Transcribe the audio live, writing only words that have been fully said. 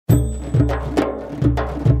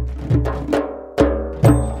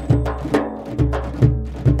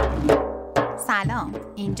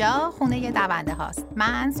خونه دونده هاست.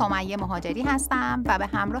 من سمیه مهاجری هستم و به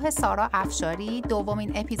همراه سارا افشاری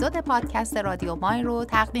دومین اپیزود پادکست رادیو مایل رو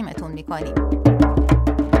تقدیمتون میکنیم.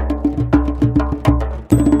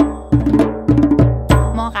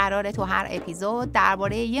 ما قراره تو هر اپیزود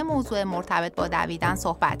درباره یه موضوع مرتبط با دویدن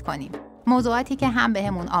صحبت کنیم. موضوعاتی که هم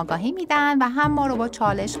بهمون آگاهی میدن و هم ما رو با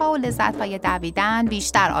چالش‌ها و لذت‌های دویدن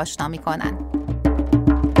بیشتر آشنا میکنن.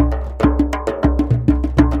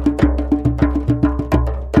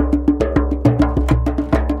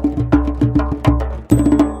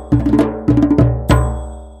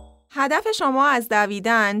 هدف شما از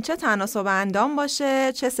دویدن چه تناسب اندام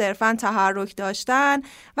باشه، چه صرفاً تحرک داشتن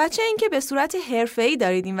و چه اینکه به صورت حرفه‌ای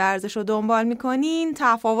دارید این ورزش رو دنبال میکنین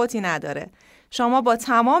تفاوتی نداره. شما با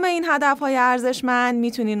تمام این هدف‌های ارزشمند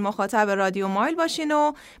میتونین مخاطب رادیو مایل باشین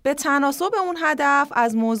و به تناسب اون هدف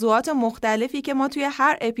از موضوعات مختلفی که ما توی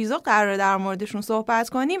هر اپیزود قراره در موردشون صحبت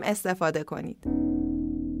کنیم استفاده کنید.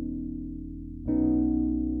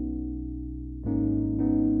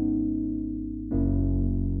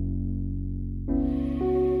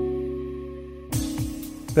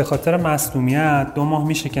 به خاطر مصدومیت 2 ماه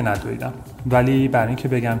میشه که ندویدم، ولی برای اینکه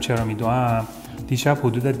بگم چرا میدوام دیشب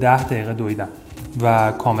حدود 10 دقیقه دویدم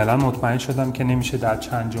و کاملا مطمئن شدم که نمیشه در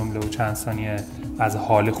چند جمله و چند ثانیه از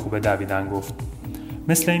حال خوب دویدن گفت.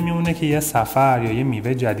 مثل این میمونه که یه سفر یا یه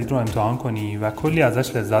میوه جدید رو امتحان کنی و کلی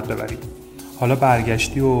ازش لذت ببری. حالا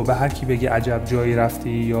برگشتی و به هر کی بگی عجب جایی رفتی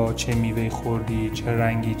یا چه میوه‌ای خوردی، چه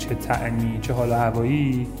رنگی، چه طعمی، چه حال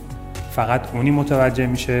هوایی، فقط اونی متوجه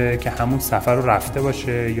میشه که همون سفر رو رفته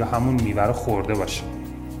باشه یا همون میوه رو خورده باشه.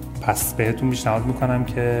 پس بهتون پیشنهاد میکنم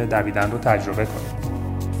که دویدن رو تجربه کنید.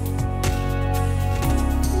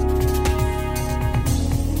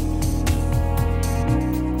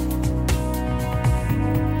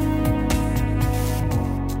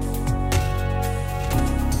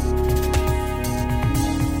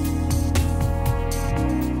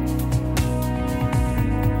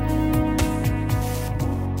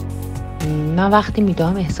 من وقتی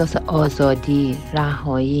میدوام احساس آزادی،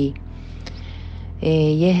 رهایی،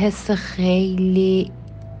 یه حس خیلی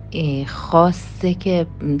خاصه که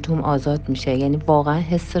توم آزاد میشه. یعنی واقعا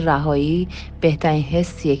حس رهایی بهترین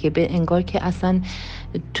حسیه که انگار که اصلا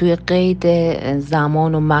توی قید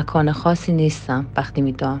زمان و مکان خاصی نیستم وقتی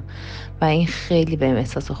میدوام و این خیلی بهم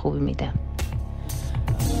احساس خوبی میده.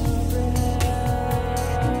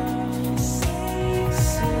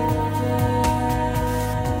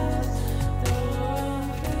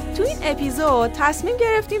 اپیزود تصمیم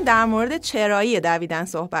گرفتیم در مورد چرایی دویدن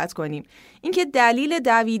صحبت کنیم. اینکه دلیل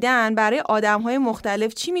دویدن برای آدم‌های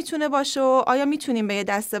مختلف چی میتونه باشه و آیا میتونیم به یه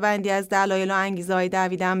دسته‌بندی از دلایل و انگیزه‌های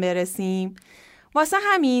دویدن برسیم؟ واسه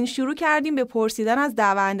همین شروع کردیم به پرسیدن از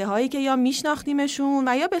دونده‌هایی که یا میشناختیمشون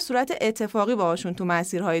و یا به صورت اتفاقی باهاشون تو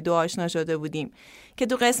مسیرهای دو آشنا شده بودیم که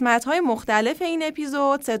تو قسمت‌های مختلف این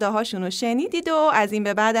اپیزود صداهاشون رو شنیدید و از این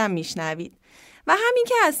به بعدم میشنوید. و همین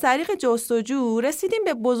که از طریق جستجو رسیدیم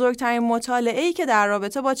به بزرگترین مطالعه‌ای که در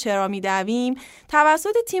رابطه با چرا می‌دویم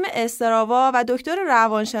توسط تیم استراوا و دکتر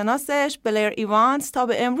روانشناسش بلر ایوانز تا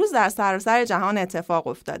به امروز در سراسر جهان اتفاق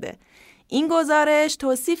افتاده. این گزارش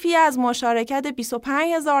توصیفی از مشارکت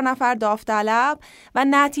 25,000 نفر داوطلب و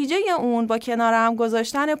نتیجه اون با کنار هم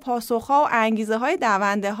گذاشتن پاسخ‌ها و انگیزه‌های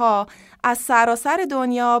دونده‌ها از سراسر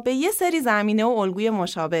دنیا به یه سری زمینه و الگوی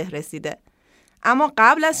مشابه رسیده. اما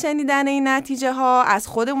قبل از شنیدن این نتیجه ها از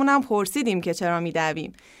خودمونم پرسیدیم که چرا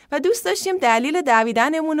میدویم و دوست داشتیم دلیل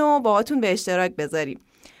دویدنمون رو باهاتون به اشتراک بذاریم.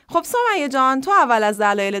 خب سمیه جان، تو اول از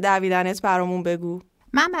دلایل دویدنت برامون بگو.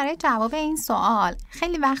 من برای جواب این سوال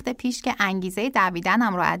خیلی وقت پیش که انگیزه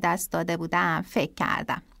دویدنم رو از دست داده بودم فکر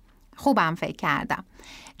کردم. خوبم فکر کردم.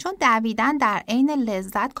 چون دویدن در عین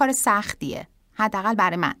لذت کار سختیه، حداقل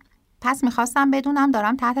برای من. پس میخواستم بدونم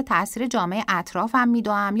دارم تحت تاثیر جامعه اطرافم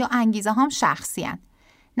میدوام یا انگیزه هم شخصی هن.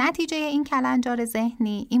 نتیجه این کلنجار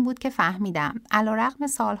ذهنی این بود که فهمیدم علیرغم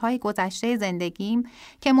سالهای گذشته زندگیم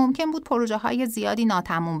که ممکن بود پروژه های زیادی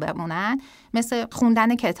ناتموم بمونن، مثل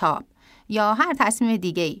خوندن کتاب یا هر تصمیم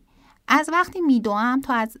دیگه‌ای، از وقتی میدوام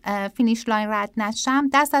تا از فینیش لاین رد نشم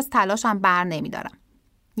دست از تلاشم بر نمیدارم.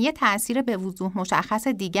 یه تأثیر به وضوح مشخص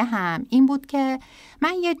دیگه هم این بود که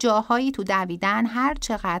من یه جاهایی تو دویدن هر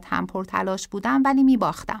چقدر هم پرتلاش بودم ولی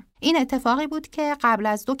میباختم. این اتفاقی بود که قبل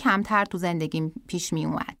از 2 کمتر تو زندگیم پیش می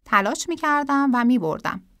اومد. تلاش میکردم و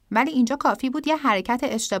میبردم، ولی اینجا کافی بود یه حرکت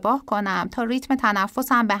اشتباه کنم تا ریتم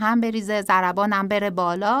تنفسم به هم بریزه، ضربانم بره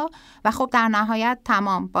بالا و خب در نهایت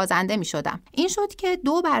تمام بازنده می شدم. این شد که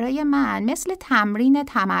 2 برای من مثل تمرین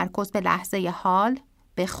تمرکز به لحظه حال،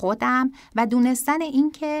 به خودم و دونستن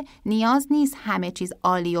این که نیاز نیست همه چیز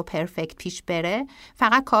عالی و پرفکت پیش بره،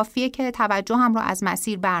 فقط کافیه که توجهم رو از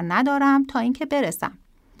مسیر بر ندارم تا اینکه برسم.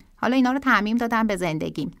 حالا اینا رو تعمیم دادم به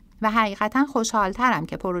زندگیم و حقیقتا خوشحالترم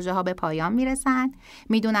که پروژه ها به پایان میرسن.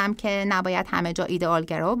 میدونم که نباید همه جا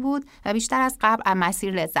ایدئالگرا بود و بیشتر از قبل از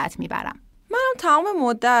مسیر لذت میبرم. منم تمام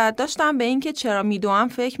مدت داشتم به این که چرا میدوام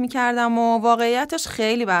فکر میکردم و واقعیتش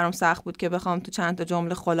خیلی برام سخت بود که بخوام تو چند تا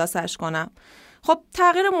جمله خلاصش کنم. خب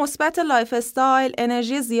تغییر مثبت لایف استایل،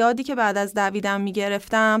 انرژی زیادی که بعد از دویدن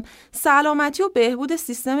میگرفتم، سلامتی و بهبود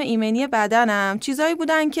سیستم ایمنی بدنم چیزایی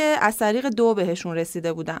بودن که از طریق دو بهشون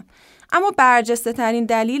رسیده بودم. اما برجسته ترین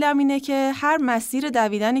دلیلم اینه که هر مسیر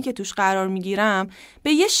دویدنی که توش قرار میگیرم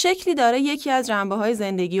به یه شکلی داره یکی از جنبه‌های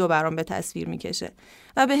زندگی رو برام به تصویر میکشه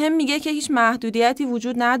و به هم میگه که هیچ محدودیتی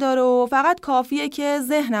وجود نداره و فقط کافیه که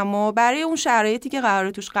ذهنمو برای اون شرایطی که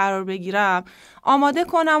قراره توش قرار بگیرم آماده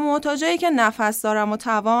کنم و تا جایی که نفس دارم و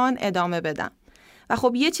توان ادامه بدم. و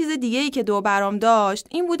خب یه چیز دیگه‌ای که دو برام داشت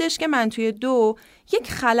این بودش که من توی دو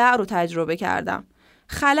یک خلأ رو تجربه کردم.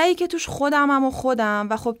 خلایی که توش خودم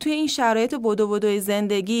و خب توی این شرایط بدوی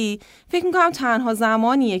زندگی فکر میکنم تنها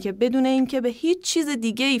زمانیه که بدون اینکه به هیچ چیز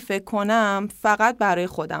دیگه‌ای فکر کنم فقط برای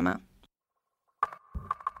خودمم.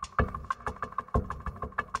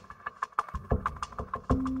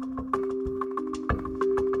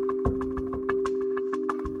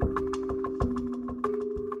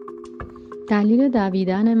 دلیل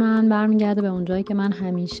دویدن من برمیگرده به اونجایی که من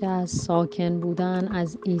همیشه از ساکن بودن،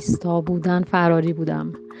 از ایستا بودن فراری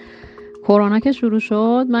بودم. کرونا که شروع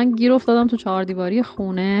شد من گیر افتادم تو 4 دیواری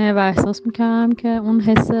خونه و احساس میکردم که اون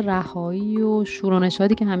حس رهایی و شور و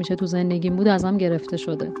نشاطی که همیشه تو زندگیم بود ازم گرفته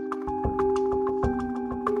شده.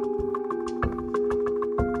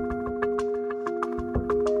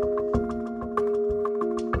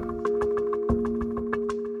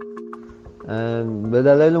 به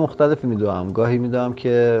دلایل مختلفی میدوام. گاهی میدوام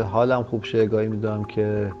که حالم خوب شه، گاهی میدوام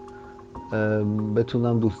که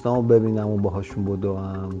بتونم دوستامو ببینم و باهاشون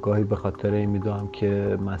بدوم، گاهی به خاطر این میدوام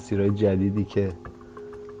که مسیرهای جدیدی که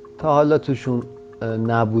تا حالا توشون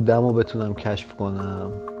نبودم و بتونم کشف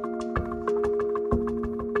کنم.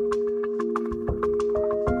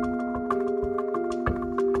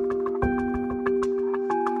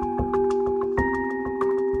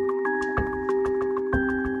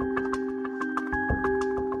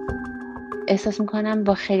 احساس میکنم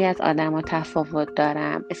با خیلی از آدما تفاوت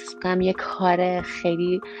دارم. احساس میکنم یه کار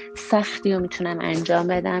خیلی سختی رو میتونم انجام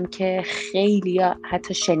بدم که خیلی ها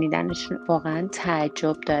حتی شنیدنشون واقعا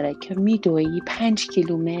تعجب داره که میدوی 5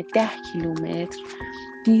 کیلومتر، 10 کیلومتر،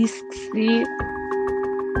 دیسکسی.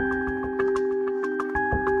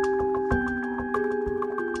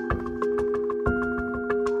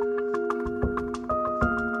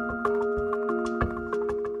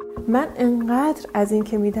 من انقدر از این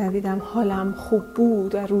که میدویدم حالم خوب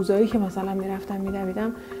بود و روزایی که مثلا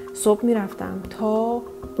میدویدم صبح میرفتم تا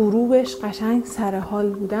غروبش قشنگ سر حال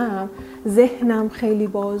بودم، ذهنم خیلی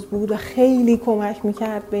باز بود و خیلی کمک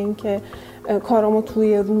میکرد به این که کارامو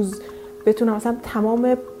توی روز بتونم مثلا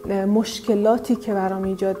تمام مشکلاتی که برام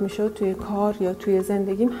ایجاد میشد توی کار یا توی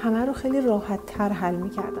زندگیم همه رو خیلی راحت تر حل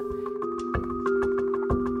میکردم.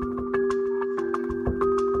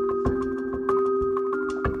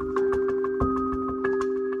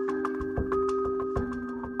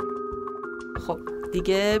 خب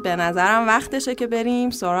دیگه به نظرم وقتشه که بریم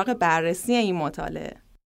سراغ بررسی این مطالعه.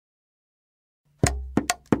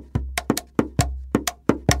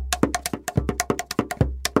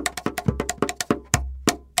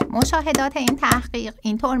 مشاهدات این تحقیق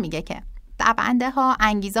اینطور میگه که دونده ها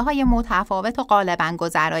انگیزه های متفاوت و غالباً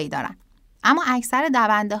گذرایی دارن، اما اکثر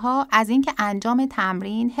دونده ها از اینکه انجام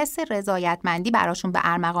تمرین حس رضایتمندی براشون به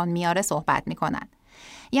ارمغان میاره صحبت میکنن.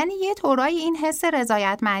 یعنی یه طورایی این حس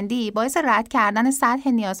رضایتمندی باعث رد کردن سطح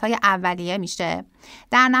نیازهای اولیه میشه.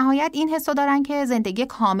 در نهایت این حسو دارن که زندگی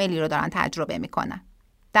کاملی رو دارن تجربه میکنن.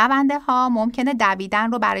 دونده ها ممکنه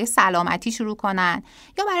دویدن رو برای سلامتی شروع کنن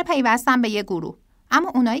یا برای پیوستن به یه گروه،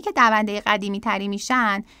 اما اونایی که دونده قدیمی تری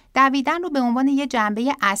میشن دویدن رو به عنوان یه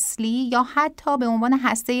جنبه اصلی یا حتی به عنوان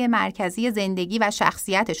هسته مرکزی زندگی و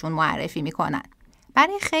شخصیتشون معرفی میکنن.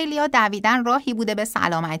 برای خیلی‌ها دویدن راهی بوده به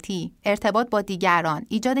سلامتی، ارتباط با دیگران،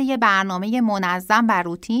 ایجاد یه برنامه منظم و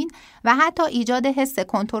روتین و حتی ایجاد حس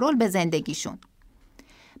کنترل به زندگیشون.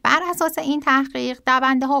 بر اساس این تحقیق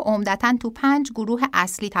دونده‌ها عمدتاً تو 5 گروه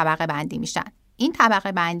اصلی طبقه بندی میشن. این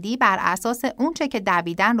طبقه بندی بر اساس اونچه که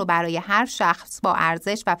دویدن رو برای هر شخص با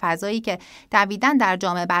ارزش و فضایی که دویدن در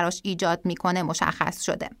جامعه براش ایجاد میکنه مشخص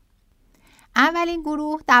شده. اولین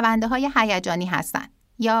گروه دونده‌های هیجانی هستن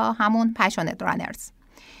یا همون passionate runners.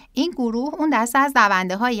 این گروه اون دسته از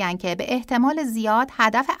دونده‌هایی هستن که به احتمال زیاد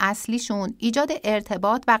هدف اصلیشون ایجاد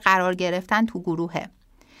ارتباط و قرار گرفتن تو گروهه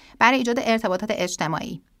برای ایجاد ارتباطات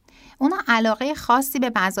اجتماعی. اونا علاقه خاصی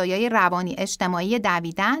به مزایای روانی اجتماعی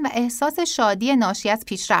دویدن و احساس شادی ناشی از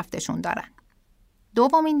پیشرفتشون دارن.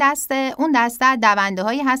 دومین دسته، اون دسته دونده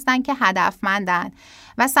هایی هستن که هدفمندن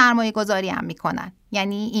و سرمایه گذاری هم میکنن،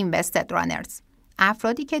 یعنی invested runners.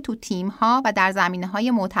 افرادی که تو تیم ها و در زمینه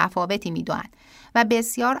های متفاوتی میدونن و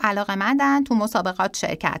بسیار علاقه‌مندن تو مسابقات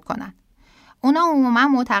شرکت کنن. اونا عموما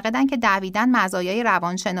معتقدن که دویدن مزایای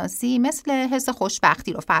روانشناسی مثل حس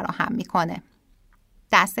خوشبختی رو فراهم میکنه.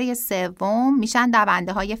 دسته سوم میشن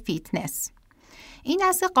دونده های فیتنس. این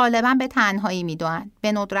دسته غالبا به تنهایی میدونن،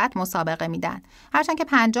 به ندرت مسابقه میدن، هرچند که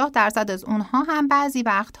 50% از اونها هم بعضی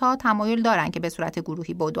وقتها تمایل دارن که به صورت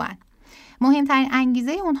گروهی بدوئن. مهمترین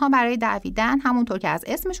انگیزه اونها برای دویدن همونطور که از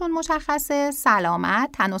اسمشون مشخصه، سلامت،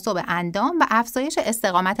 تناسب اندام و افزایش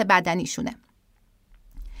استقامت بدنیشونه.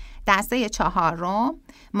 دسته چهارم،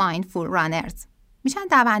 مایندفول رانرز، میشن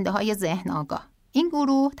دونده های ذهن آگاه. این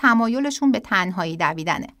گروه تمایلشون به تنهایی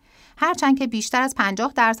دویدنه، هرچند که بیشتر از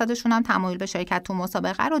 50% هم تمایل به شرکت تو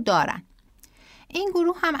مسابقه رو دارن. این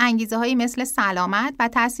گروه هم انگیزه هایی مثل سلامت و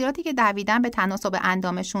تأثیراتی که دویدن به تناسب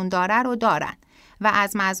اندامشون داره رو دارن و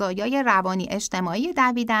از مزایای روانی اجتماعی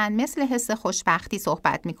دویدن مثل حس خوشبختی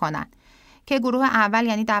صحبت میکنن که گروه اول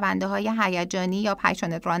یعنی دونده های هیجانی یا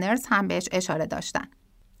passionate runners هم بهش اشاره داشتن.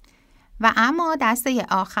 و اما دسته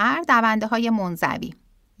آخر دونده های منزوی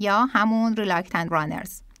یا همون reluctant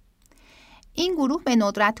runners. این گروه به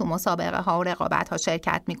ندرت تو مسابقه ها و رقابت ها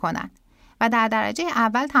شرکت میکنن و در درجه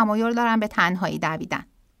اول تمایل دارن به تنهایی دویدن.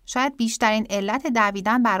 شاید بیشترین علت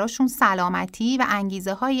دویدن براشون سلامتی و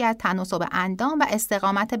انگیزه هایی از تناسب اندام و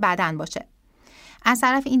استقامت بدن باشه. از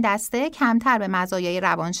طرف این دسته کمتر به مزایای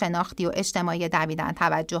روانشناختی و اجتماعی دویدن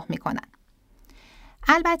توجه میکنن.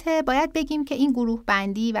 البته باید بگیم که این گروه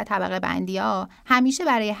بندی و طبقه بندی ها همیشه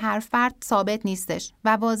برای هر فرد ثابت نیستش و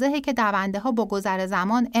واضحه که دونده ها با گذر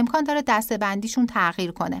زمان امکان داره دسته بندیشون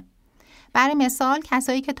تغییر کنه. برای مثال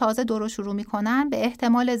کسایی که تازه دورو شروع میکنن به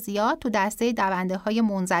احتمال زیاد تو دسته دونده های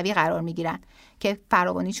منزوی قرار میگیرن که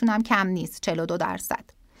فراوانیشون هم کم نیست،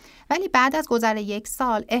 42%. ولی بعد از گذر 1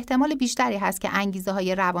 سال احتمال بیشتری هست که انگیزه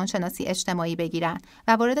های روانشناسی اجتماعی بگیرن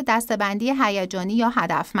و وارد دسته‌بندی هیجانی یا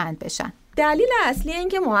هدفمند بشن. دلیل اصلی این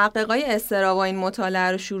که محققای استراوا این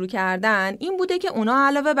مطالعه رو شروع کردن این بوده که اونا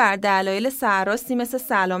علاوه بر دلایل سرراستی مثل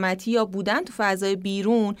سلامتی یا بودن تو فضای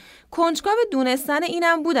بیرون، کنجکاو دونستن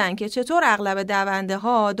اینم بودن که چطور اغلب دونده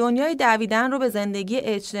ها دنیای دویدن رو به زندگی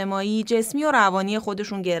اجتماعی، جسمی و روانی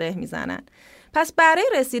خودشون گره میزنن. پس برای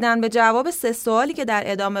رسیدن به جواب 3 سوالی که در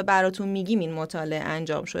ادامه براتون میگیم این مطالعه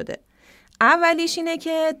انجام شده. اولیش اینه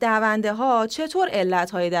که دونده ها چطور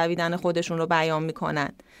علتهای دویدن خودشون رو بیان میکنن.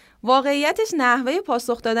 واقعیتش نحوه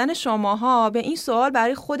پاسخ دادن شماها به این سوال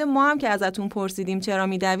برای خود ما هم که ازتون پرسیدیم چرا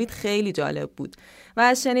میدوید خیلی جالب بود و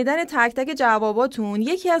از شنیدن تک تک جواباتون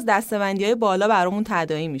یکی از دسته‌بندی‌های بالا برامون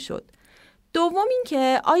تداعی میشد. دوم این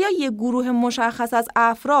که آیا یک گروه مشخص از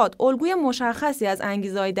افراد الگوی مشخصی از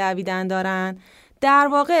انگیزه‌های دویدن دارن؟ در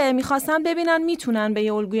واقع میخواستن ببینن میتونن به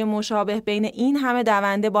یه الگوی مشابه بین این همه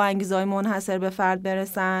دونده با انگیزه‌های منحصر به فرد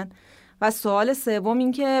برسن؟ و سوال سوم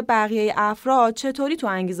این که بقیه افراد چطوری تو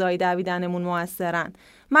انگیزه‌های دویدنمون مؤثرن؟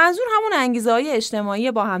 منظور همون انگیزه‌های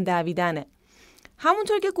اجتماعی با هم دویدنه.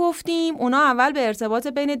 همونطور که گفتیم اونا اول به ارتباط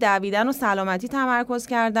بین دویدن و سلامتی تمرکز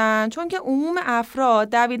کردن، چون که عموم افراد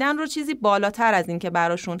دویدن رو چیزی بالاتر از این که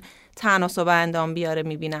براشون تناسب اندام بیاره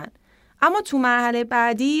میبینن. اما تو مرحله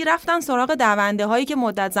بعدی رفتن سراغ دونده هایی که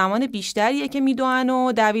مدت زمان بیشتریه که میدوئن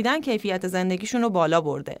و دویدن کیفیت زندگیشون رو بالا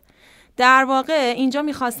برده. در واقع اینجا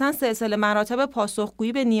میخواستن سلسله مراتب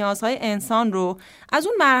پاسخگویی به نیازهای انسان رو از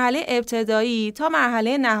اون مرحله ابتدایی تا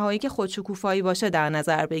مرحله نهایی که خودشکوفایی باشه در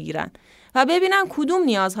نظر بگیرن و ببینن کدوم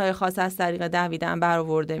نیازهای خاص از طریق دویدن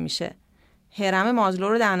برآورده میشه. هرم مازلو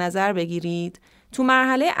رو در نظر بگیرید. تو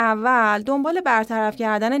مرحله اول دنبال برطرف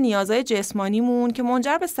کردن نیازهای جسمانیمون که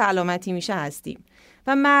منجر به سلامتی میشه هستیم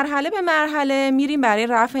و مرحله به مرحله میریم برای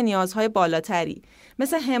رفع نیازهای بالاتری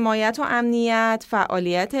مثل حمایت و امنیت،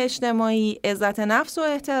 فعالیت اجتماعی، عزت نفس و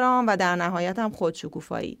احترام و در نهایت هم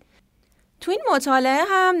خودشکوفایی. تو این مطالعه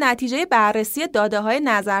هم نتیجه بررسی داده‌های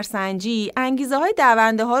نظرسنجی انگیزه‌های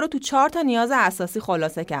دونده ها رو تو 4 تا نیاز اساسی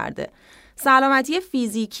خلاصه کرده: سلامتی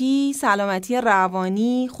فیزیکی، سلامتی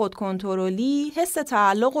روانی، خودکنترلی، حس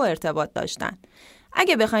تعلق و ارتباط داشتن.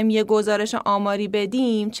 اگه بخوایم یه گزارش آماری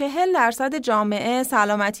بدیم، 40% جامعه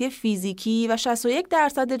سلامتی فیزیکی و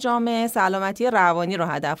 61% جامعه سلامتی روانی رو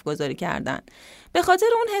هدف گذاری کردن. به خاطر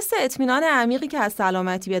اون حس اطمینان عمیقی که از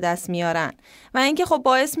سلامتی به دست میارن و اینکه خب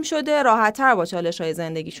باعث میشده راحت‌تر با چالش‌های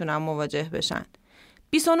زندگیشون هم مواجه بشن.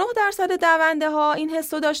 29% دونده ها این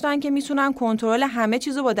حسو داشتن که میتونن کنترل همه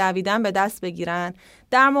چیزو با دویدن به دست بگیرن،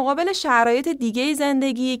 در مقابل شرایط دیگه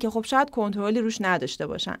زندگی که خب شاید کنترلی روش نداشته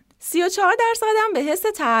باشن. 34% هم به حس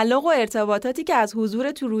تعلق و ارتباطاتی که از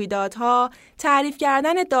حضور تو رویدادها، تعریف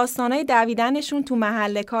کردن داستانای دویدنشون تو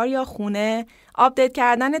محل کار یا خونه، آپدیت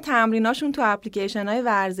کردن تمریناشون تو اپلیکیشن‌های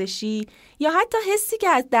ورزشی یا حتی حسی که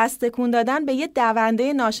از دست تکون دادن به یه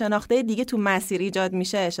دونده ناشناخته دیگه تو مسیر ایجاد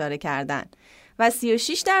میشه اشاره کردن. و 36%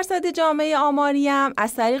 جامعه آماری هم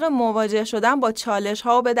از طریق مواجه شدن با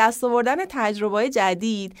چالش‌ها و به دست آوردن تجربه‌های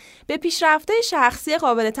جدید به پیشرفت‌های شخصی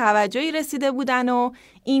قابل توجهی رسیده بودن و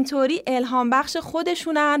اینطوری الهام بخش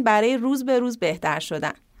خودشونن برای روز به روز بهتر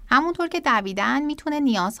شدن. همونطور که دویدن میتونه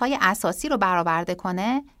نیازهای اساسی رو برآورده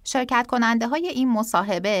کنه، شرکت کننده های این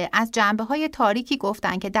مصاحبه از جنبه‌های تاریکی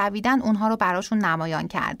گفتن که دویدن اونها رو براشون نمایان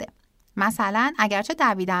کرده. مثلا اگرچه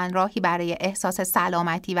دویدن راهی برای احساس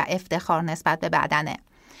سلامتی و افتخار نسبت به بدنه،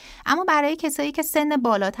 اما برای کسایی که سن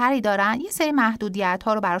بالاتری دارن یه سری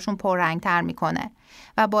محدودیت‌ها رو براشون پررنگ‌تر میکنه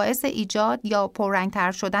و باعث ایجاد یا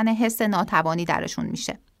پررنگ‌تر شدن حس ناتوانی درشون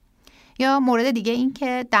میشه. یا مورد دیگه این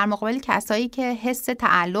که در مقابل کسایی که حس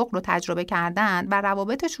تعلق رو تجربه کردن و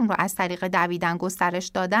روابطشون رو از طریق دویدن گسترش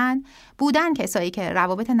دادن، بودن کسایی که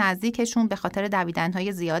روابط نزدیکشون به خاطر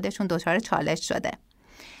دویدن‌های زیادشون دچار چالش شده.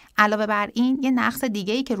 علاوه بر این، یه نقص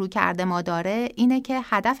دیگه‌ای که رویکرد ما داره اینه که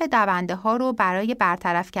هدف دونده ها رو برای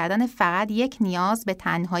برطرف کردن فقط یک نیاز به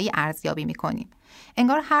تنهایی ارزیابی می‌کنیم.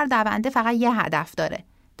 انگار هر دونده فقط یه هدف داره،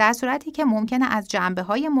 در صورتی که ممکنه از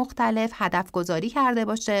جنبه‌های مختلف هدف گذاری کرده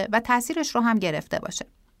باشه و تأثیرش رو هم گرفته باشه.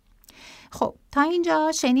 خب تا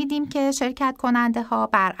اینجا شنیدیم که شرکت کننده ها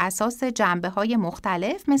بر اساس جنبه‌های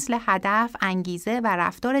مختلف مثل هدف، انگیزه و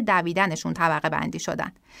رفتار دویدنشون طبقه بندی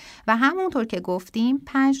شدن و همونطور که گفتیم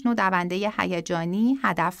 5 نوع دونده هیجانی،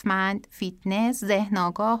 هدفمند، فیتنس، ذهن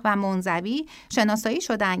آگاه و منزوی شناسایی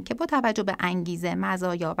شدن که با توجه به انگیزه،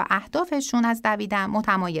 مزایا و اهدافشون از دویدن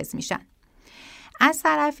متمایز میشن. از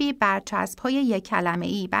طرفی برچسب‌های یک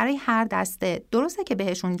کلمه‌ای برای هر دسته درسته که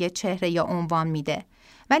بهشون یه چهره یا عنوان میده،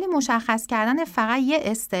 ولی مشخص کردن فقط یه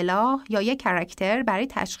اصطلاح یا یه کاراکتر برای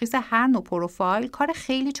تشخیص هر نوع پروفایل کار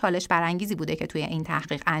خیلی چالش برانگیزی بوده که توی این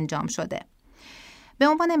تحقیق انجام شده. به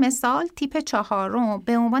عنوان مثال تیپ 4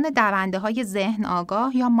 به عنوان دونده‌های ذهن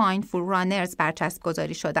آگاه یا مایندفول رانرز برچسب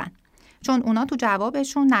گذاری شدن، چون اونا تو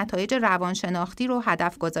جوابشون نتایج روانشناختی رو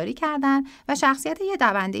هدف گذاری کردن و شخصیت یه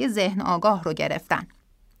دونده ذهن آگاه رو گرفتن.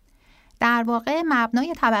 در واقع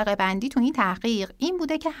مبنای طبقه بندی تو این تحقیق این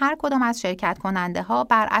بوده که هر کدام از شرکت کننده ها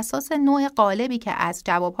بر اساس نوع قالبی که از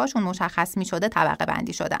جوابهاشون مشخص می شده طبقه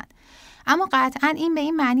بندی شدن. اما قطعاً این به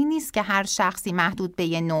این معنی نیست که هر شخصی محدود به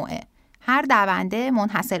یه نوعه. هر دونده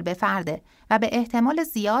منحصر به فرده و به احتمال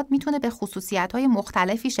زیاد میتونه به خصوصیت‌های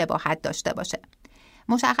مختلفی شباهت داشته باشه.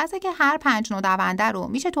 مشخصه که هر 5 نوع دونده رو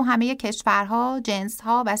میشه تو همه کشورها،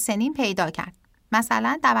 جنس‌ها و سنین پیدا کرد.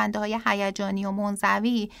 مثلا دونده‌های هیجانی و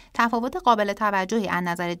منزوی تفاوت قابل توجهی از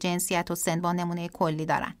نظر جنسیت و سن با نمونه کلی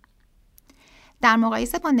دارن. در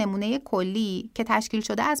مقایسه با نمونه کلی که تشکیل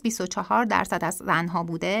شده از 24% از زنها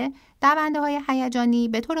بوده، دونده‌های هیجانی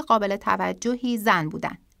به طور قابل توجهی زن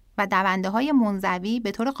بودن و دونده‌های منزوی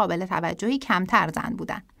به طور قابل توجهی کمتر زن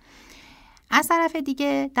بودن. از طرف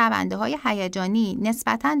دیگه دونده‌های هیجانی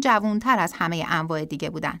نسبتاً جوان‌تر از همه انواع دیگه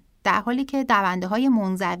بودن، در حالی که دونده‌های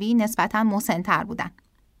منزوی نسبتاً مسن‌تر بودن.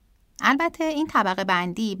 البته این طبقه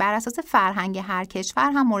بندی بر اساس فرهنگ هر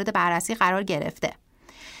کشور هم مورد بررسی قرار گرفته.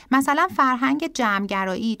 مثلا فرهنگ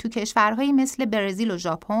جمع‌گرایی تو کشورهایی مثل برزیل و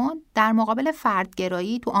ژاپن در مقابل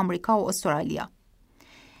فردگرایی تو آمریکا و استرالیا.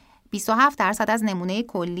 27% از نمونه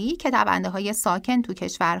کلی که دونده‌های ساکن تو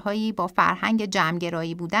کشورهایی با فرهنگ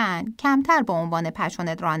جمع‌گرایی بودن کمتر با عنوان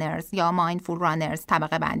پشنت رانرز یا مایندفول رانرز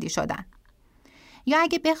طبقه بندی شدن. یا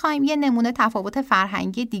اگه بخوایم یه نمونه تفاوت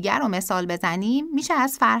فرهنگی دیگر رو مثال بزنیم، میشه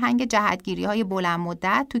از فرهنگ جهتگیری‌های بلند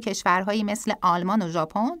مدت تو کشورهایی مثل آلمان و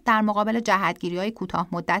ژاپن در مقابل جهتگیری‌های کوتاه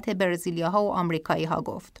مدت برزیلیاها و آمریکایی‌ها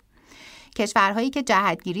گفت. کشورهایی که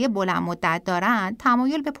جهتگیری بلند مدت دارن،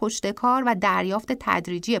 تمایل به پشتکار و دریافت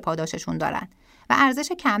تدریجی پاداششون دارن و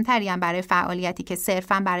ارزش کمتری هم برای فعالیتی که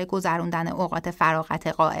صرفاً برای گذروندن اوقات فراغت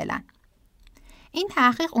قائلن. این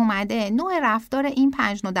تحقیق اومده نوع رفتار این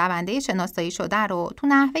 5 نوع دونده شناسایی شده رو تو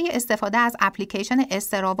نحوه استفاده از اپلیکیشن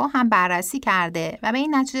استراوا هم بررسی کرده و به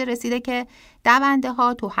این نتیجه رسیده که دونده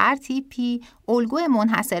ها تو هر تیپی الگوی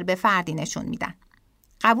منحصر به فردی نشون میدن.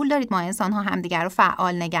 قبول دارید ما انسان ها همدیگر رو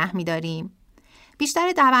فعال نگه میداریم؟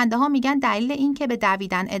 بیشتر دونده ها میگن دلیل این که به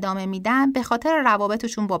دویدن ادامه میدن به خاطر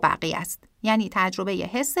روابطشون با بقیه است، یعنی تجربه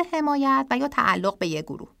حس حمایت و یا تعلق به یک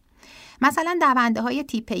گروه. مثلا دونده های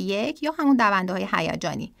تیپ 1 یا همون دونده های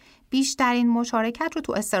هیجانی بیشترین مشارکت رو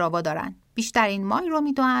تو استراوا دارن، بیشترین مایل رو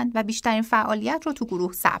میدونن و بیشترین فعالیت رو تو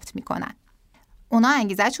گروه ثبت میکنن. اونا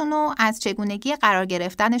انگیزه‌شون رو از چگونگی قرار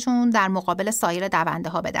گرفتنشون در مقابل سایر دونده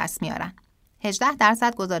ها به دست میارن.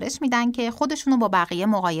 18% گزارش میدن که خودشونو با بقیه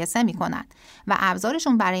مقایسه میکنن و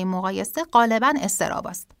ابزارشون برای مقایسه غالباً اضطراب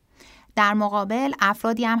است. در مقابل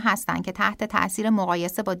افرادی هم هستن که تحت تأثیر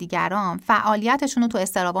مقایسه با دیگران فعالیتشون رو تو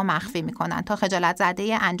اضطرابا مخفی میکنن تا خجالت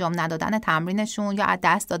زده انجام ندادن تمرینشون یا از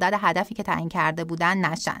دست دادن هدفی که تعیین کرده بودن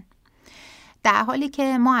نشن. در حالی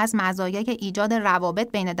که ما از مزایای ایجاد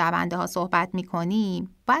روابط بین دونده ها صحبت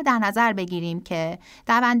میکنیم، باید در نظر بگیریم که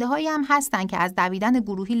دونده هایی هم هستن که از دویدن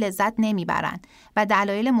گروهی لذت نمیبرن و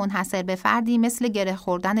دلایل منحصر به فردی مثل گره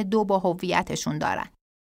خوردن دو با هویتشون دارن.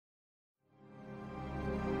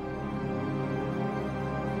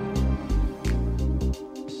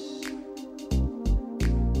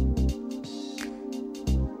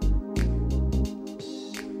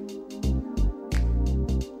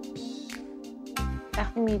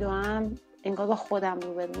 وقتی میدوام انگار با خودم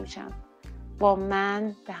روبرو میشم، با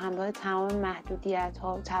من به همراه تمام محدودیت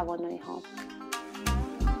ها و توانایی ها.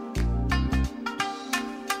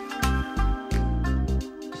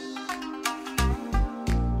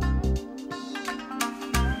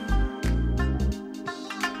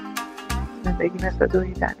 زندگی مثل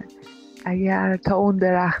دویدنه. اگر تا اون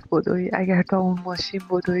درخت بدوی، اگر تا اون ماشین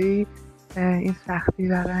بدوی، این سختی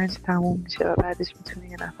و رنج تموم میشه و بعدش میتونی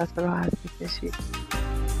یه نفس راحت بکشی.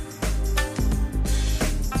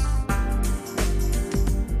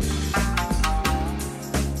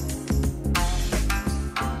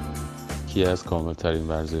 یکی از کاملترین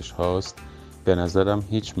ورزش هاست. به نظرم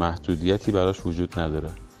هیچ محدودیتی براش وجود نداره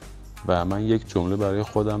و من یک جمله برای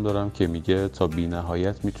خودم دارم که میگه تا بی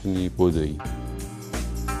نهایت میتونی بدوی.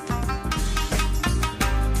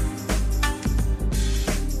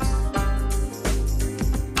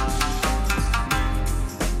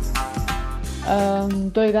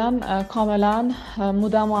 دویدن کاملا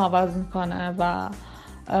مودم رو عوض میکنه و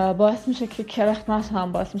باعث میشه که کرخت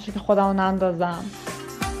نشم، باعث میشه که خودم رو نندازم.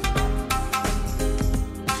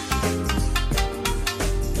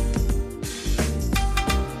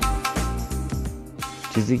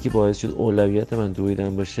 چیزی که باعث شد اولویت من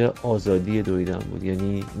دویدن باشه آزادی دویدن بود.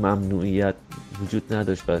 یعنی ممنوعیت وجود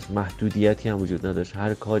نداشت، بس محدودیتی هم وجود نداشت.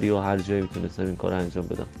 هر کاری و هر جایی میتونستم این کار رو انجام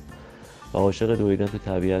بدم و عاشق دویدن تو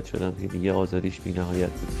طبیعت شدم که دیگه آزادیش بی نهایت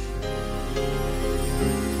بودش.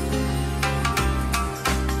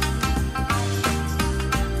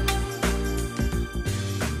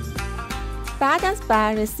 بعد از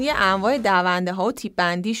بررسی انواع دونده ها و تیپ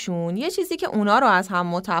بندیشون، یه چیزی که اونا رو از هم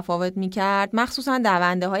متفاوت میکرد، مخصوصا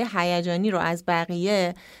دونده های هیجانی رو از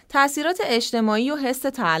بقیه، تأثیرات اجتماعی و حس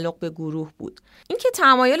تعلق به گروه بود. اینکه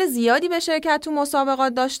تمایل زیادی به شرکت تو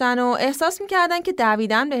مسابقات داشتن و احساس میکردن که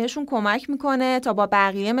دویدن بهشون کمک میکنه تا با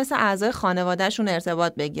بقیه مثل اعضای خانوادهشون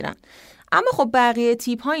ارتباط بگیرن. اما خب بقیه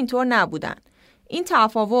تیپ ها اینطور نبودن. این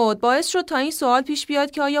تفاوت باعث شد تا این سوال پیش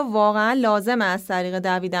بیاد که آیا واقعا لازمه از طریق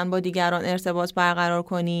دویدن با دیگران ارتباط برقرار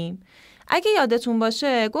کنیم؟ اگه یادتون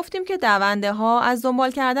باشه گفتیم که دونده ها از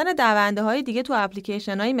دنبال کردن دونده های دیگه تو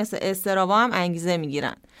اپلیکیشن هایی مثل استراوا هم انگیزه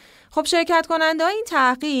میگیرن. خب شرکت کننده های این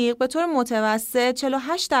تحقیق به طور متوسط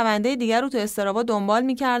 48 دونده دیگر رو تو استراوا دنبال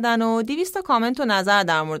میکردن و 200 تا کامنت و نظر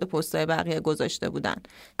در مورد پست‌های بقیه گذاشته بودن.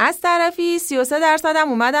 از طرفی 33% هم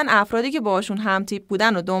اومدن افرادی که باشون هم تیپ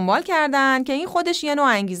بودن رو دنبال کردن که این خودش یه نوع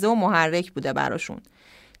انگیزه و محرک بوده براشون.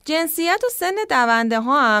 جنسیت و سن دونده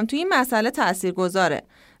ها هم تو این مسئله تاثیرگذاره.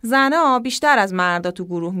 زن‌ها بیشتر از مردا تو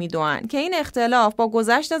گروه میدوئن که این اختلاف با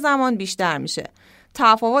گذشت زمان بیشتر میشه.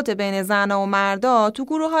 تفاوت بین زن‌ها و مردا تو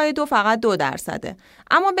گروه‌های دو فقط 2%،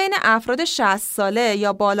 اما بین افراد 60 ساله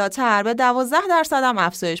یا بالاتر به 12% هم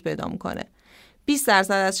افزایش پیدا می‌کنه.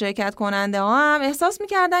 20% از شرکت کننده ها هم احساس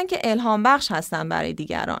می‌کردن که الهام بخش هستن برای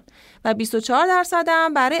دیگران و 24%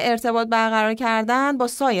 هم برای ارتباط برقرار کردن با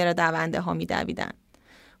سایر دونده ها می‌دویدن.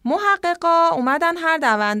 محققا اومدن هر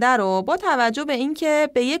دونده رو با توجه به اینکه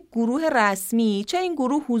به یک گروه رسمی، چه این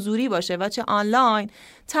گروه حضوری باشه و چه آنلاین،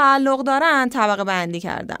 تعلق دارن طبقه بندی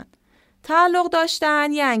کردن. تعلق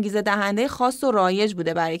داشتن یه انگیزه دهنده خاص و رایج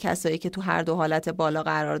بوده برای کسایی که تو هر دو حالت بالا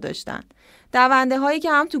قرار داشتن. دونده هایی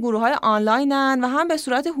که هم تو گروه های آنلاینن و هم به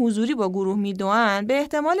صورت حضوری با گروه میدوئن به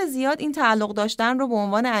احتمال زیاد این تعلق داشتن رو به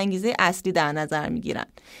عنوان انگیزه اصلی در نظر میگیرن.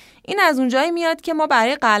 این از اونجایی میاد که ما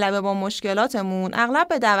برای غلبه با مشکلاتمون اغلب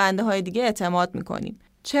به دونده های دیگه اعتماد میکنیم.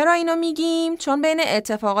 چرا اینو میگیم؟ چون بین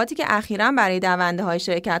اتفاقاتی که اخیراً برای دونده های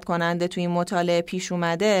شرکت کننده توی این مطالعه پیش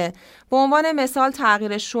اومده، به عنوان مثال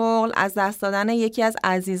تغییر شغل، از دست دادن یکی از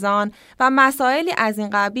عزیزان و مسائلی از این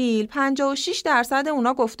قبیل، 56%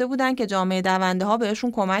 اونا گفته بودن که جامعه دونده ها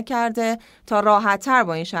بهشون کمک کرده تا راحت‌تر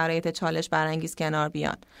با این شرایط چالش برانگیز کنار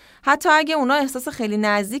بیان. حتی اگه اونا احساس خیلی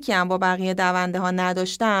نزدیکی هم با بقیه دونده ها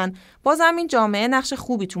نداشتن، بازم این جامعه نقش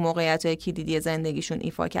خوبی تو موقعیت‌های کلیدی زندگیشون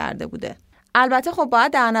ایفا کرده بوده. البته خب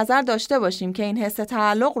باید در نظر داشته باشیم که این حس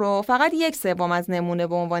تعلق رو فقط 1/3 از نمونه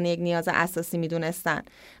به عنوان یک نیاز اساسی میدونستن.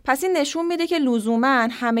 پس این نشون میده که لزوماً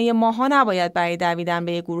همه ماها نباید برای دویدن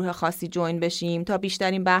به یک گروه خاصی جوین بشیم تا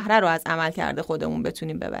بیشترین بهره رو از عملکرد خودمون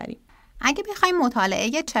بتونیم ببریم. اگه بخوایم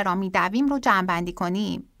مطالعه چرا میدویم رو جمع‌بندی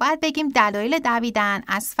کنیم، باید بگیم دلایل دویدن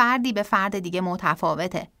از فردی به فرد دیگه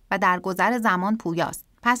متفاوته و در گذر زمان پویاست.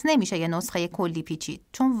 پس نمیشه یه نسخه کلی پیچید،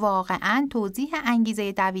 چون واقعاً توضیح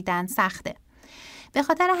انگیزه دویدن سخته. به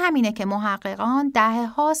خاطر همینه که محققان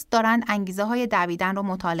دهه‌هاست دارن انگیزه های دویدن رو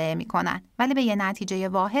مطالعه میکنن، ولی به یه نتیجه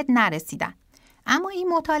واحد نرسیدن. اما این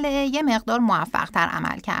مطالعه یه مقدار موفق‌تر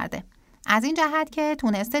عمل کرده. از این جهت که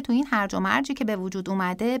تونسته تو این هرج و مرجی که به وجود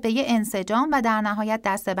اومده به یه انسجام و در نهایت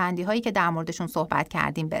دسته‌بندی هایی که در موردشون صحبت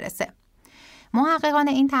کردیم برسه. محققان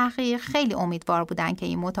این تحقیق خیلی امیدوار بودن که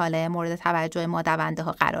این مطالعه مورد توجه ما دونده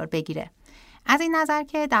ها قرار بگیره. از این نظر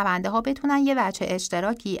که دونده ها بتونن یه وجه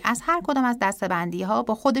اشتراکی از هر کدام از دسته‌بندی ها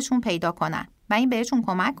با خودشون پیدا کنن و این بهشون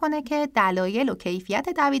کمک کنه که دلایل و کیفیت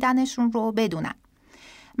دویدنشون رو بدونن.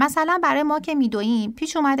 مثلا برای ما که میدویم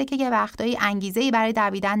پیش اومده که یه وقتایی انگیزه‌ای برای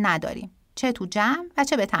دویدن نداریم، چه تو جمع و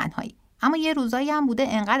چه به تنهایی. اما یه روزایی هم بوده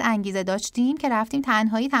انقدر انگیزه داشتیم که رفتیم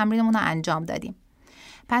تنهایی تمرینمون رو انجام دادیم.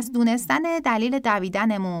 پس دونستن دلیل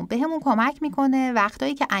دویدنمون بهمون کمک میکنه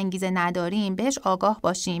وقتایی که انگیزه نداریم بهش آگاه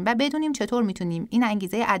باشیم و بدونیم چطور میتونیم این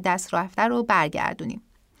انگیزه از دست رفته رو برگردونیم.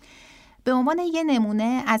 به عنوان یه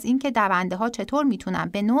نمونه از این که دونده ها چطور میتونن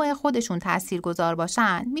به نوع خودشون تاثیرگذار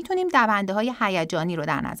باشن، میتونیم دونده های هیجانی رو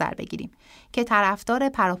در نظر بگیریم که طرفدار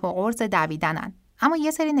پروپاقرص دویدنن، اما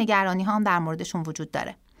یه سری نگرانی ها هم در موردشون وجود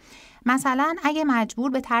داره. مثلا اگه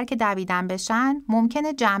مجبور به ترک دویدن بشن،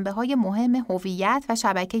 ممکنه جنبه‌های مهم هویت و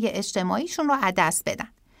شبکه اجتماعیشون رو از دست بدن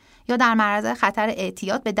یا در معرض خطر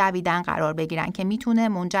اعتیاد به دویدن قرار بگیرن که میتونه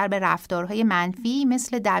منجر به رفتارهای منفی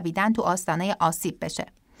مثل دویدن تو آستانه آسیب بشه.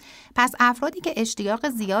 پس افرادی که اشتیاق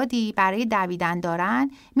زیادی برای دویدن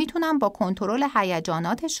دارن میتونن با کنترل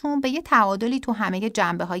هیجاناتشون به یه تعادلی تو همه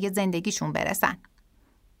جنبه‌های زندگیشون برسن.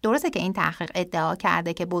 درسته که این تحقیق ادعا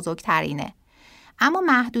کرده که بزرگترینه، اما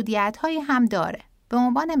محدودیت‌هایی هم داره. به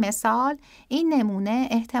عنوان مثال این نمونه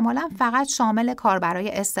احتمالاً فقط شامل کاربرای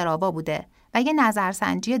استرابا بوده و یه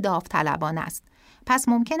نظرسنجی داوطلبانه است. پس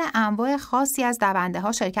ممکنه انواع خاصی از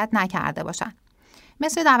دونده‌ها شرکت نکرده باشن.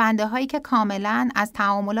 مثل دونده‌هایی که کاملاً از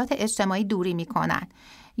تعاملات اجتماعی دوری می‌کنن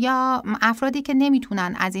یا افرادی که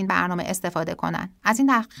نمیتونن از این برنامه استفاده کنن، از این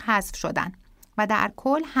تحقیق حذف شدن. و در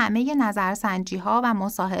کل همه نظرسنجی ها و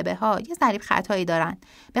مصاحبه ها یه ضریب خطایی دارن،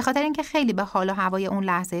 به خاطر اینکه خیلی به حال و هوای اون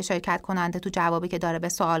لحظه شرکت کننده تو جوابی که داره به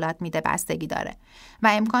سوالات میده بستگی داره و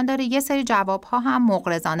امکان داره یه سری جواب ها هم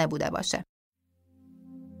مغرضانه بوده باشه.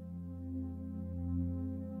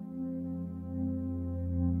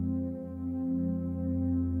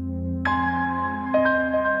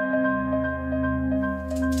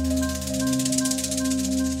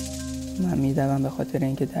 من میدوم به خاطر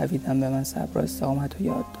اینکه دویدن به من صبر و استقامت رو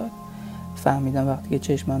یاد داد. فهمیدم وقتی که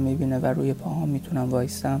چشمم میبینه و روی پاهام میتونم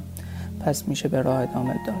وایستم، پس میشه به راه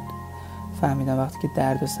ادامه داد. فهمیدم وقتی که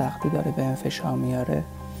درد و سختی داره بهم فشار میاره،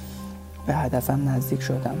 به هدفم نزدیک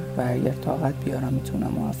شدم و اگر طاقت بیارم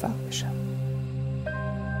میتونم موفق بشم.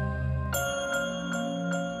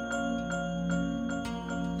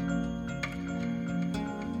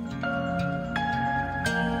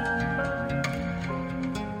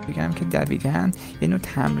 بگم که دویدن یه نوع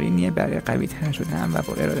تمرینیه برای قوی تر شدن و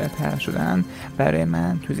با ارادت تر شدن برای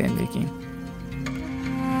من تو زندگی.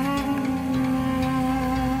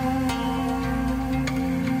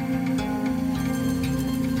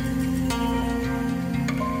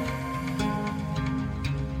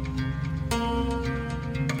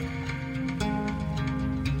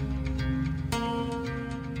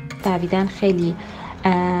 دویدن خیلی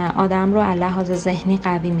آدم رو از لحاظ ذهنی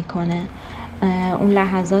قوی میکنه. اون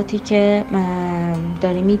لحظاتی که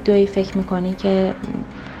داری میدوی فکر میکنی که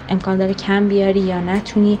امکان داره کم بیاری یا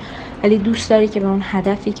نتونی، ولی دوست داری که به اون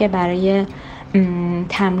هدفی که برای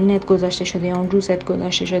تمرینت گذاشته شده یا اون روزت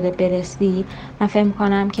گذاشته شده برسی، من فکر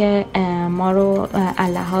میکنم که ما رو از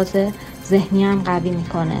لحاظ ذهنی هم قوی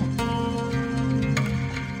میکنه.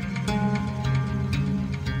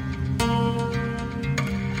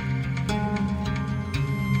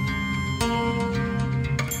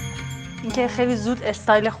 که خیلی زود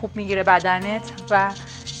استایل خوب میگیره بدنت و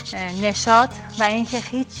نشاط و اینکه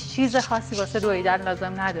هیچ چیز خاصی واسه دویدن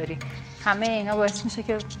لازم نداری. همه اینا باعث میشه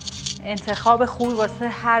که انتخاب خوبی واسه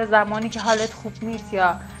هر زمانی که حالت خوب نیست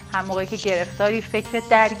یا هر موقعی که گرفتاری فکرت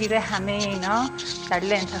درگیره، همه اینا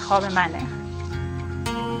دلیل انتخاب منه.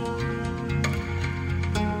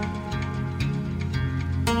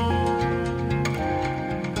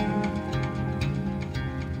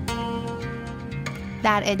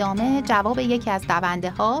 در ادامه جواب یکی از دونده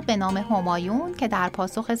ها به نام همایون که در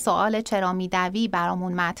پاسخ سوال چرا میدوی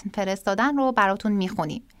برامون متن فرستادن رو براتون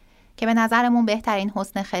میخونیم که به نظرمون بهترین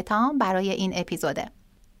حسن ختام برای این اپیزوده.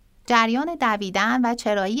 جریان دویدن و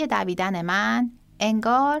چرایی دویدن من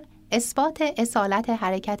انگار اثبات اصالت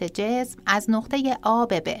حرکت جسم از نقطه آ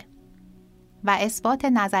به ب و اثبات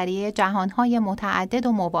نظریه جهانهای متعدد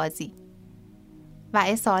و موازی و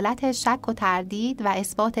اصالت شک و تردید و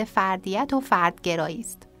اثبات فردیت و فردگرایی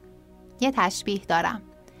است. یه تشبیه دارم.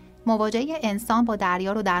 مواجهه انسان با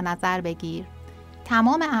دریا رو در نظر بگیر.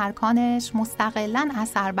 تمام ارکانش مستقلاً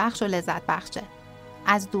اثر بخش و لذت بخشه.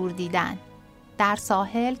 از دور دیدن، در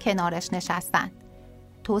ساحل کنارش نشستن،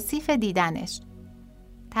 توصیف دیدنش،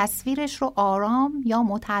 تصویرش رو آرام یا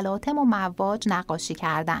متلاطم و مواج نقاشی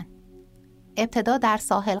کردن، ابتدا در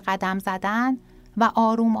ساحل قدم زدن و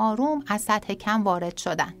آروم آروم از سطح کم وارد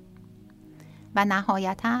شدن و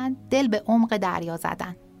نهایتاً دل به عمق دریا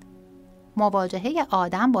زدن. مواجهه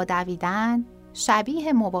آدم با دویدن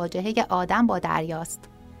شبیه مواجهه آدم با دریاست.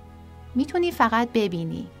 میتونی فقط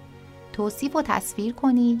ببینی، توصیف و تصویر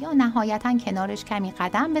کنی یا نهایتاً کنارش کمی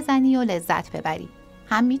قدم بزنی و لذت ببری.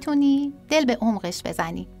 هم میتونی دل به عمقش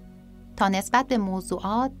بزنی تا نسبت به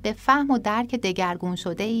موضوعات به فهم و درک دگرگون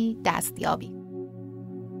شده‌ای دست یابی.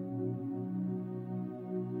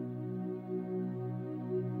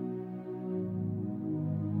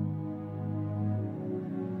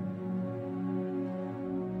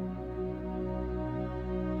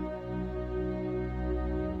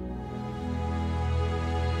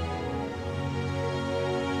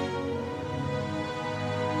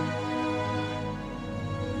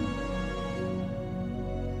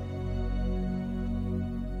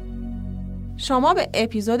 شما به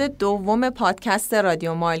اپیزود دوم پادکست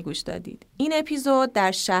رادیو مایل گوش دادید. این اپیزود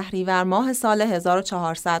در شهریور ماه سال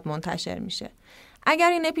 1400 منتشر میشه. اگر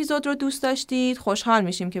این اپیزود رو دوست داشتید، خوشحال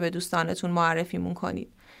میشیم که به دوستانتون معرفیمون کنید.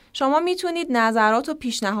 شما میتونید نظرات و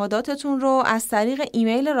پیشنهاداتتون رو از طریق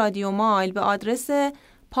ایمیل رادیو مایل به آدرس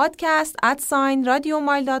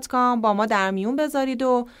podcast@radiomail.com با ما در میون بذارید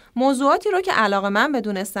و موضوعاتی رو که علاقه‌مند به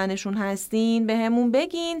دونستنشون هستین به همون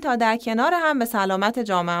بگین تا در کنار هم به سلامت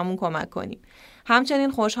جامعهمون کمک کنیم.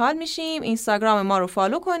 همچنین خوشحال میشیم اینستاگرام ما رو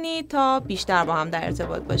فالو کنید تا بیشتر با هم در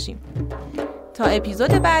ارتباط باشیم. تا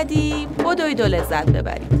اپیزود بعدی بدوید و لذت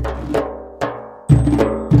ببرید.